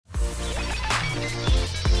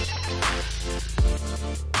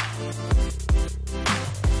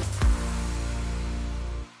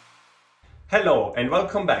Hello and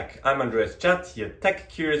welcome back. I'm Andreas Chat, your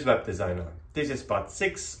tech-curious web designer. This is part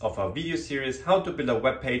 6 of our video series how to build a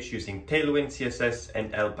web page using TailwindCSS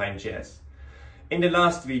and Alpine JS. In the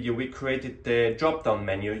last video we created the drop-down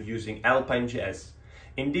menu using Alpine JS.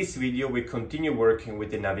 In this video we continue working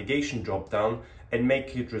with the navigation drop-down and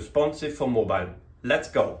make it responsive for mobile. Let's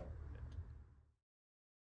go!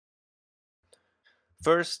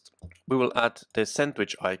 First, we will add the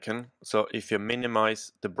sandwich icon. So if you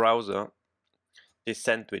minimize the browser, this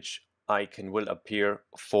sandwich icon will appear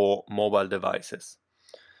for mobile devices.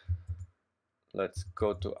 Let's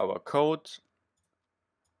go to our code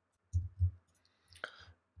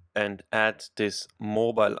and add this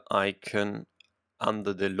mobile icon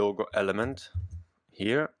under the logo element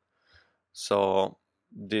here. So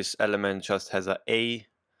this element just has a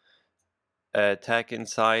tag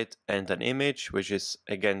inside and an image, which is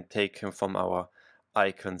again taken from our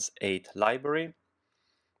icons 8 library.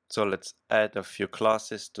 So let's add a few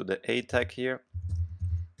classes to the A tag here,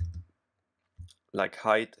 like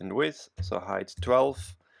height and width. So height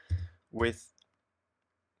 12, width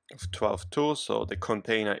of 12 too, so the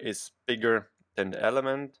container is bigger than the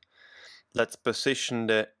element. Let's position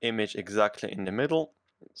the image exactly in the middle.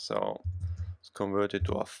 So let's convert it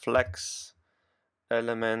to a flex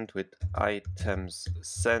element with items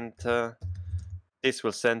center. This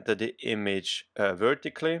will center the image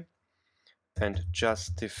vertically, and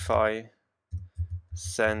justify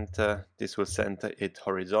center, this will center it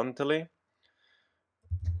horizontally.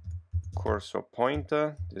 Cursor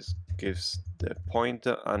pointer, this gives the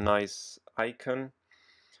pointer a nice icon.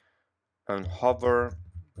 And hover,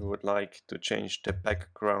 we would like to change the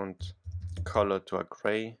background color to a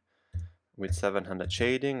gray with 700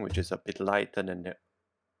 shading, which is a bit lighter than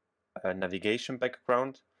the navigation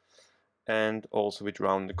background, and also with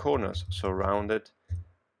rounded corners, so rounded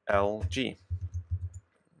LG.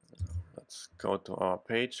 Let's go to our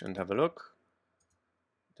page and have a look.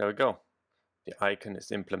 There we go. The icon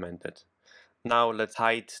is implemented. Now let's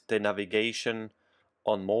hide the navigation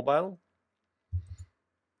on mobile.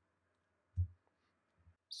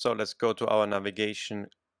 So let's go to our navigation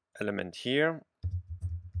element here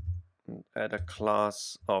and add a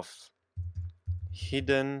class of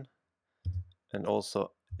hidden and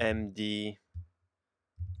also MD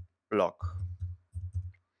block.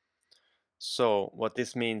 So what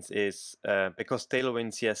this means is because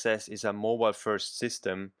Tailwind CSS is a mobile first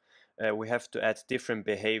system, we have to add different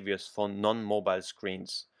behaviors for non-mobile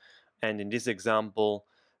screens. And in this example,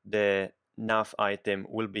 the nav item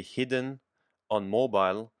will be hidden on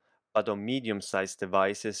mobile, but on medium-sized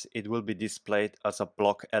devices, it will be displayed as a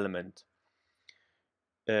block element.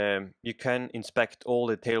 You can inspect all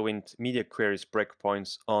the Tailwind media queries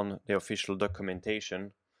breakpoints on the official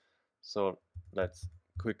documentation. So let's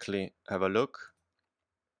quickly have a look.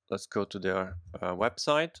 Let's go to their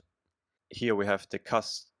website. Here we have the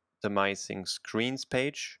customizing screens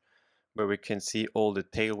page where we can see all the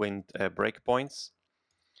Tailwind breakpoints.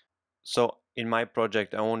 So in my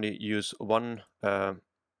project I only use one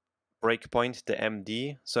breakpoint, the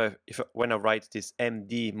MD. So when I write this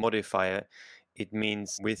MD modifier, it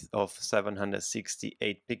means width of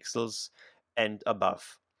 768 pixels and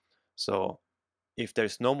above. So if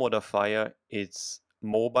there's no modifier, it's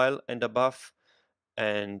mobile and above,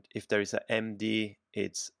 and if there is a MD,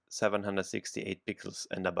 it's 768 pixels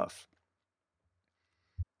and above.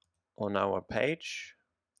 On our page,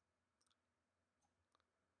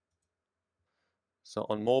 so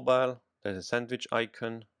on mobile, there's a sandwich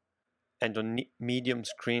icon, and on medium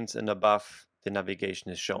screens and above, the navigation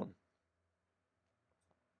is shown.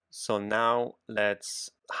 So now let's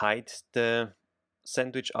hide the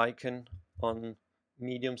sandwich icon on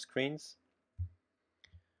medium screens.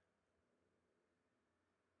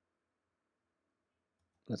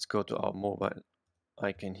 Let's go to our mobile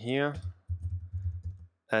icon here,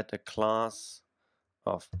 add a class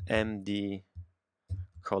of MD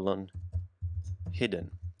colon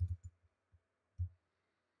hidden.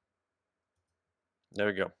 There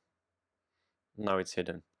we go. Now it's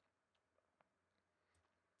hidden.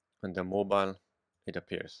 On the mobile, it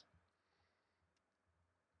appears.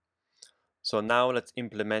 So now let's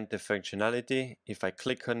implement the functionality. If I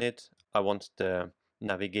click on it, I want the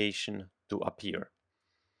navigation to appear.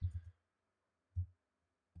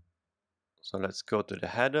 So let's go to the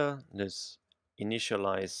header. Let's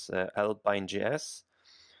initialize Alpine JS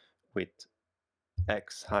with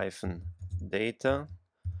x-data.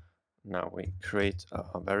 Now we create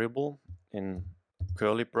a variable in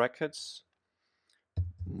curly brackets.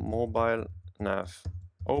 Mobile nav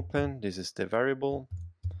open, this is the variable,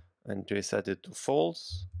 and we set it to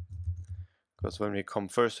false, because when we come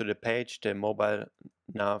first to the page, the mobile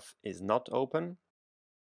nav is not open.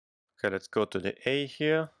 Okay, let's go to the A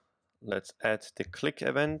here. Let's add the click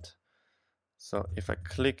event. So if I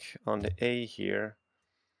click on the A here,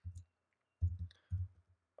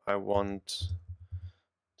 I want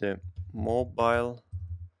the mobile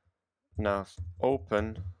nav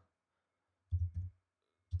open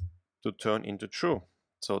to turn into true.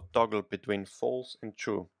 So toggle between false and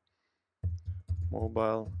true.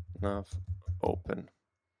 Mobile nav open.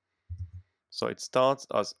 So it starts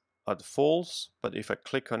as at false, but if I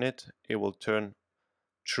click on it, it will turn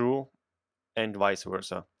true and vice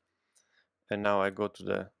versa. And now I go to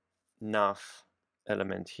the nav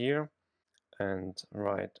element here and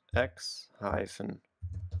write x hyphen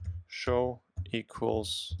show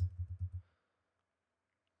equals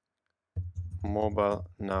mobile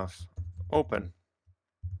nav open.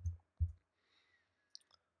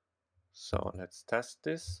 So let's test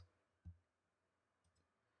this.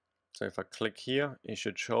 So if I click here, it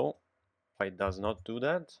should show. Why it does not do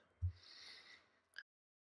that?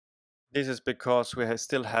 This is because we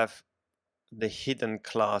still have the hidden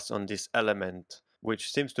class on this element,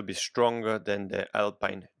 which seems to be stronger than the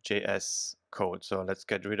Alpine JS code. So let's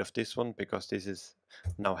get rid of this one because this is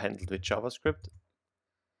now handled with JavaScript.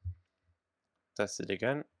 Test it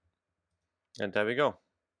again. And there we go.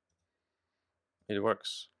 It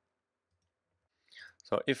works.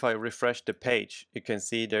 So if I refresh the page, you can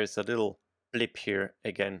see there's a little blip here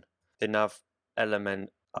again. The nav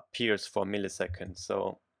element appears for milliseconds.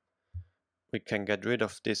 So we can get rid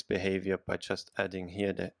of this behavior by just adding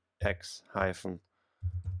here the x hyphen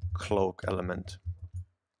cloak element.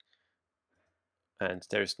 And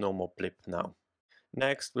there is no more blip now.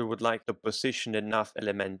 Next, we would like to position the nav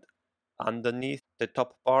element underneath the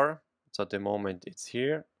top bar. So at the moment it's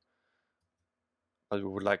here, but we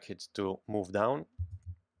would like it to move down.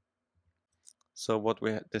 So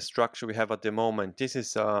the structure we have at the moment, this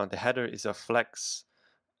is the header is a flex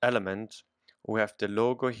element. We have the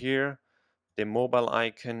logo here, the mobile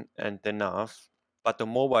icon and the nav. But the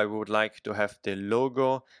mobile, we would like to have the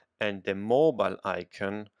logo and the mobile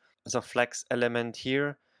icon as a flex element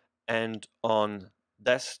here. And on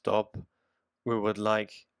desktop, we would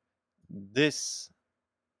like this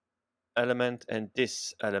element and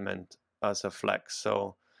this element as a flex.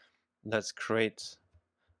 So let's create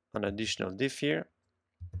an additional div here.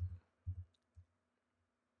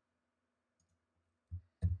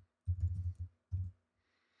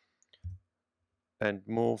 And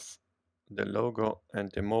move the logo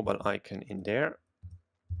and the mobile icon in there.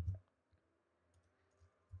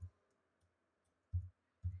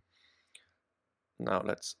 Now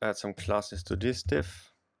let's add some classes to this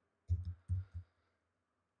div.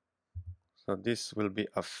 So this will be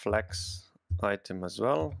a flex item as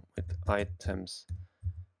well with items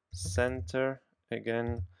center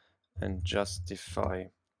again and justify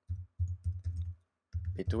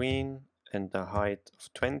between and the height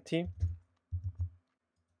of 20.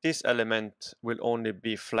 This element will only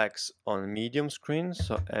be flex on medium screen,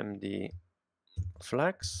 so md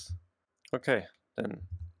flex. Okay, then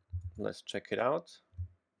let's check it out.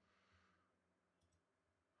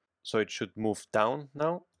 So it should move down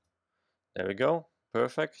now. There we go,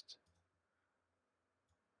 perfect.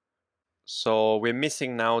 So we're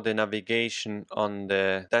missing now the navigation on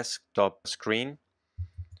the desktop screen.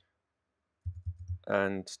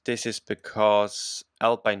 And this is because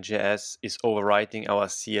Alpine JS is overwriting our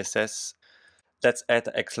CSS. Let's add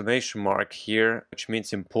an exclamation mark here, which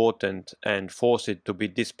means important, and force it to be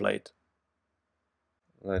displayed.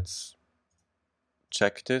 Let's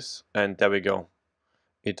check this, and there we go.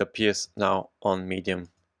 It appears now on medium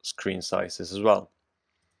screen sizes as well.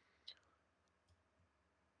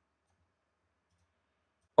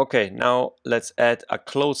 Okay, now let's add a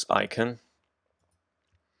close icon.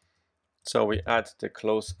 So we add the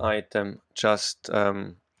close item just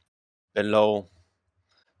below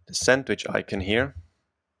the sandwich icon here.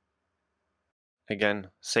 Again,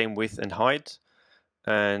 same width and height,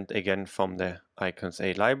 and again from the icons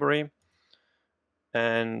A library.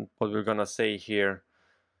 And what we're gonna say here,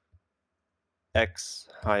 x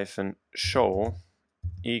hyphen show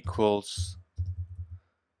equals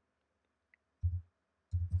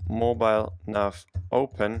mobile nav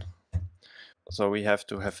open. So we have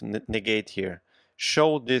to have negate here.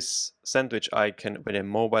 Show this sandwich icon when a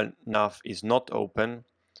mobile nav is not open,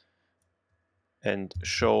 and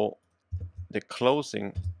show the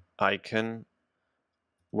closing icon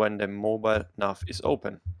when the mobile nav is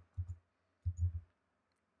open.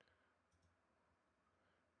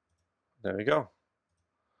 There we go.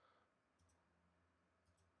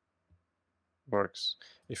 Works.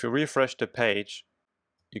 If you refresh the page,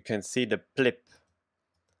 you can see the blip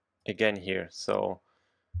again here. So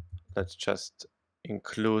let's just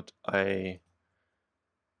include a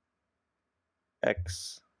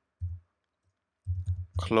X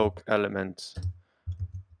cloak element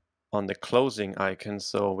on the closing icon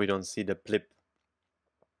so we don't see the blip.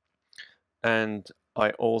 And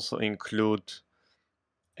I also include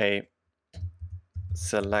a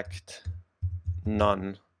select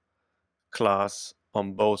none class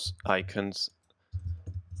on both icons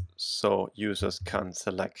so users can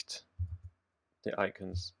select the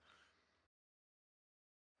icons.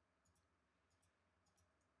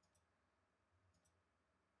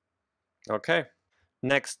 Okay,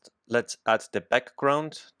 next let's add the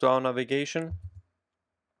background to our navigation.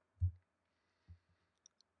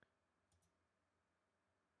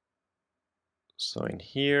 So in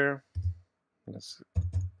here, let's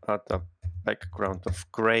add a background of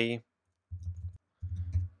gray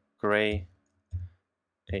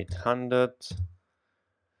 800.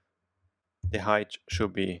 The height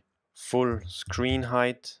should be full screen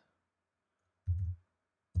height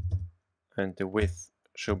and the width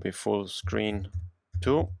should be full screen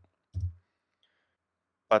too.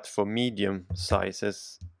 But for medium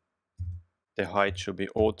sizes, the height should be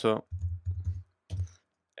auto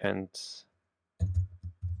and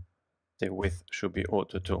the width should be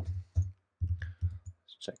auto too.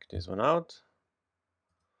 Let's check this one out.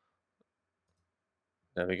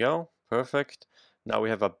 There we go, perfect. Now we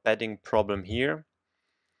have a padding problem here.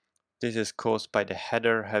 This is caused by the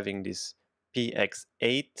header having this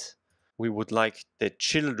px8. We would like the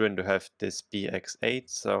children to have this px8,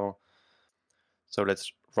 so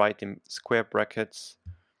let's write in square brackets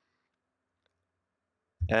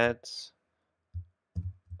add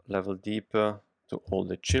level deeper to all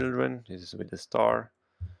the children. This is with a star,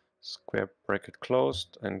 square bracket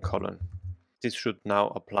closed and colon. This should now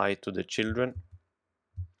apply to the children.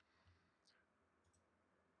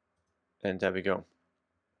 And there we go.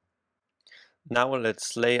 Now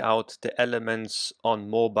let's lay out the elements on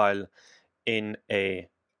mobile in a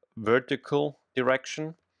vertical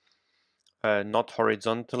direction, not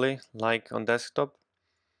horizontally like on desktop.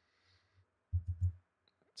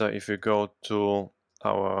 So if we go to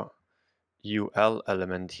our UL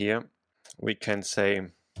element here, we can say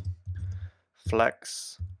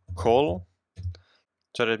flex call.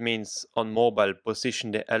 So that means on mobile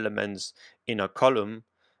position the elements in a column,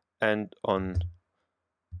 and on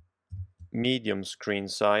medium screen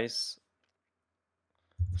size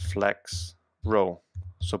flex row.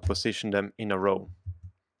 So position them in a row.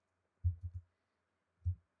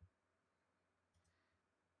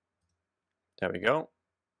 There we go.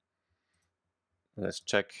 Let's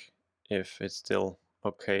check if it's still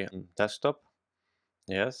okay on desktop.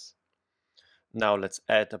 Yes. Now let's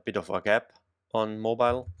add a bit of a gap on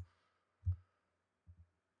mobile.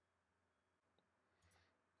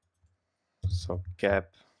 So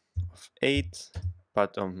gap of 8,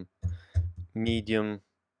 but on medium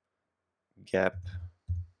gap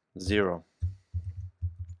 0.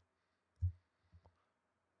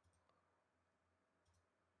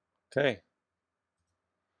 Okay.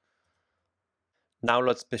 Now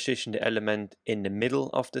let's position the element in the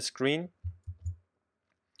middle of the screen.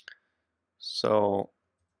 So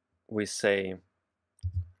we say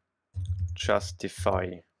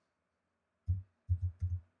justify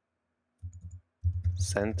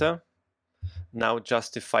center. Now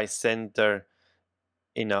justify center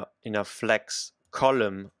in a flex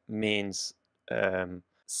column means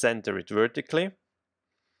center it vertically.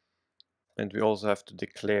 And we also have to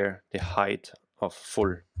declare the height of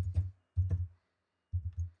full.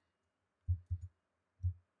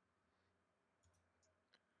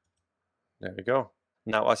 There we go.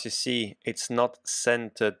 Now as you see, it's not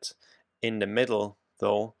centered in the middle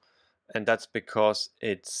though, and that's because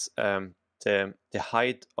it's the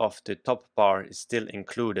height of the top bar is still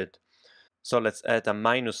included. So let's add a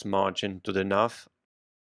minus margin to the nav.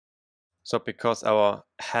 So because our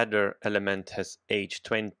header element has age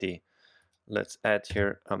 20, let's add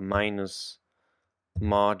here a minus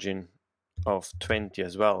margin of 20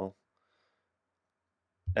 as well.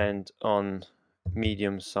 And on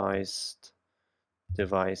medium-sized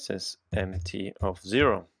devices, MT of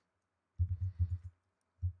 0.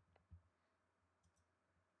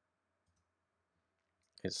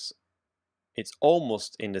 It's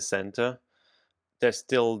almost in the center. There's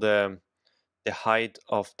still the height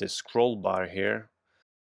of the scroll bar here.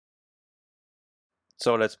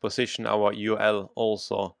 So let's position our UL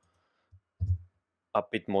also a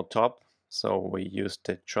bit more top. So we use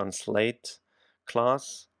the translate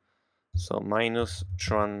class. So minus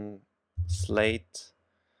translate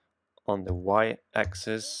on the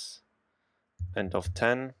y-axis and of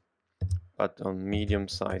 10, but on medium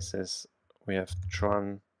sizes we have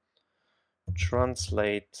translate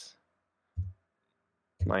translate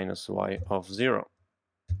minus y of 0.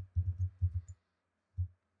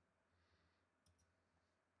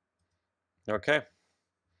 Okay,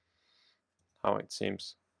 how it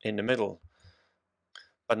seems in the middle.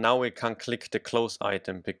 But now we can click the close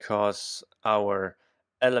item because our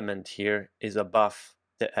element here is above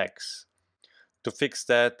the X. To fix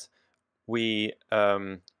that, we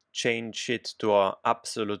change it to our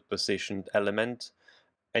absolute positioned element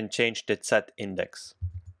and change the Z index.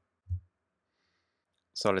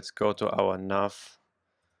 So let's go to our nav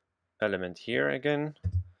element here again.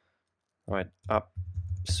 Right,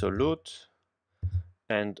 absolute,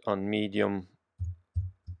 and on medium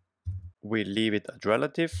we leave it at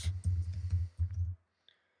relative,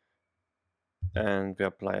 and we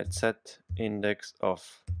apply a Z index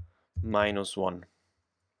of -1.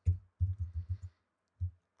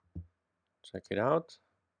 Check it out.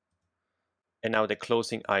 And now the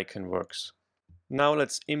closing icon works. Now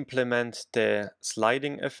let's implement the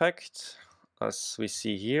sliding effect as we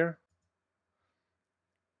see here.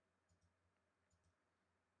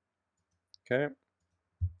 Okay.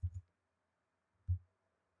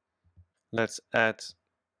 Let's add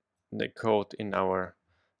the code in our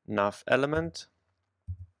nav element.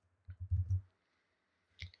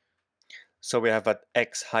 So we have an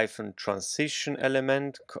x-transition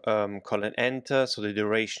element, colon enter, so the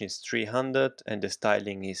duration is 300 and the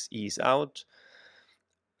styling is ease out.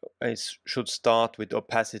 It should start with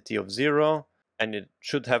opacity of 0 and it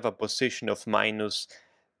should have a position of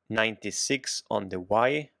 -96 on the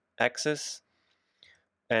y-axis,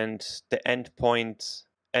 and the endpoint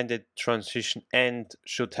and the transition end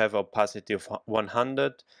should have opacity of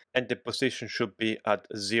 100 and the position should be at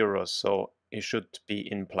 0, so it should be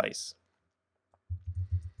in place.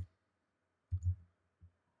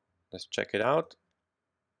 Let's check it out.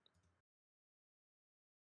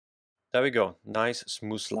 There we go, nice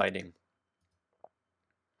smooth sliding.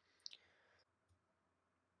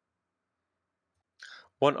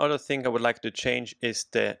 One other thing I would like to change is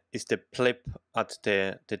the blip at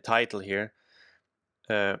the title here.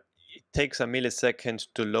 It takes a millisecond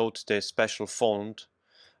to load the special font,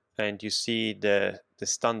 and you see the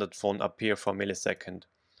standard font appear for a millisecond.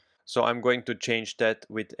 So I'm going to change that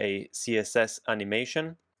with a CSS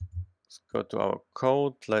animation. Let's go to our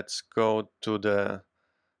code. Let's go to the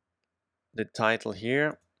title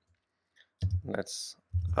here. Let's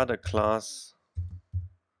add a class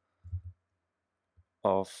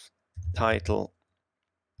of title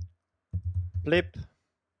blip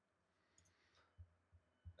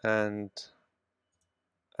and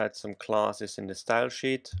add some classes in the style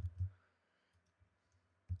sheet.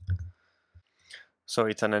 So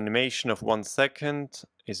it's an animation of 1 second.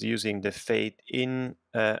 It's using the fade in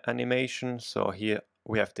animation. So here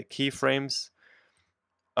we have the keyframes.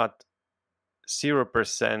 At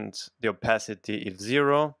 0% the opacity is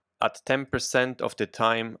 0. At 10% of the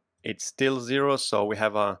time it's still 0, so we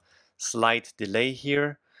have a slight delay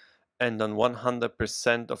here. And on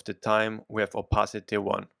 100% of the time we have opacity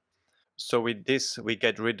 1. So with this we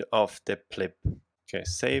get rid of the blip. Okay,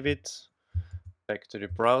 save it. Back to the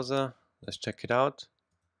browser. Let's check it out.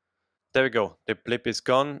 There we go. The blip is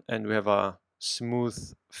gone and we have a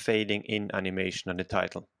smooth fading in animation on the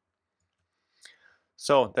title.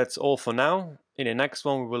 So that's all for now. In the next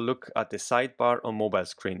one we will look at the sidebar on mobile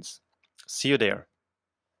screens. See you there.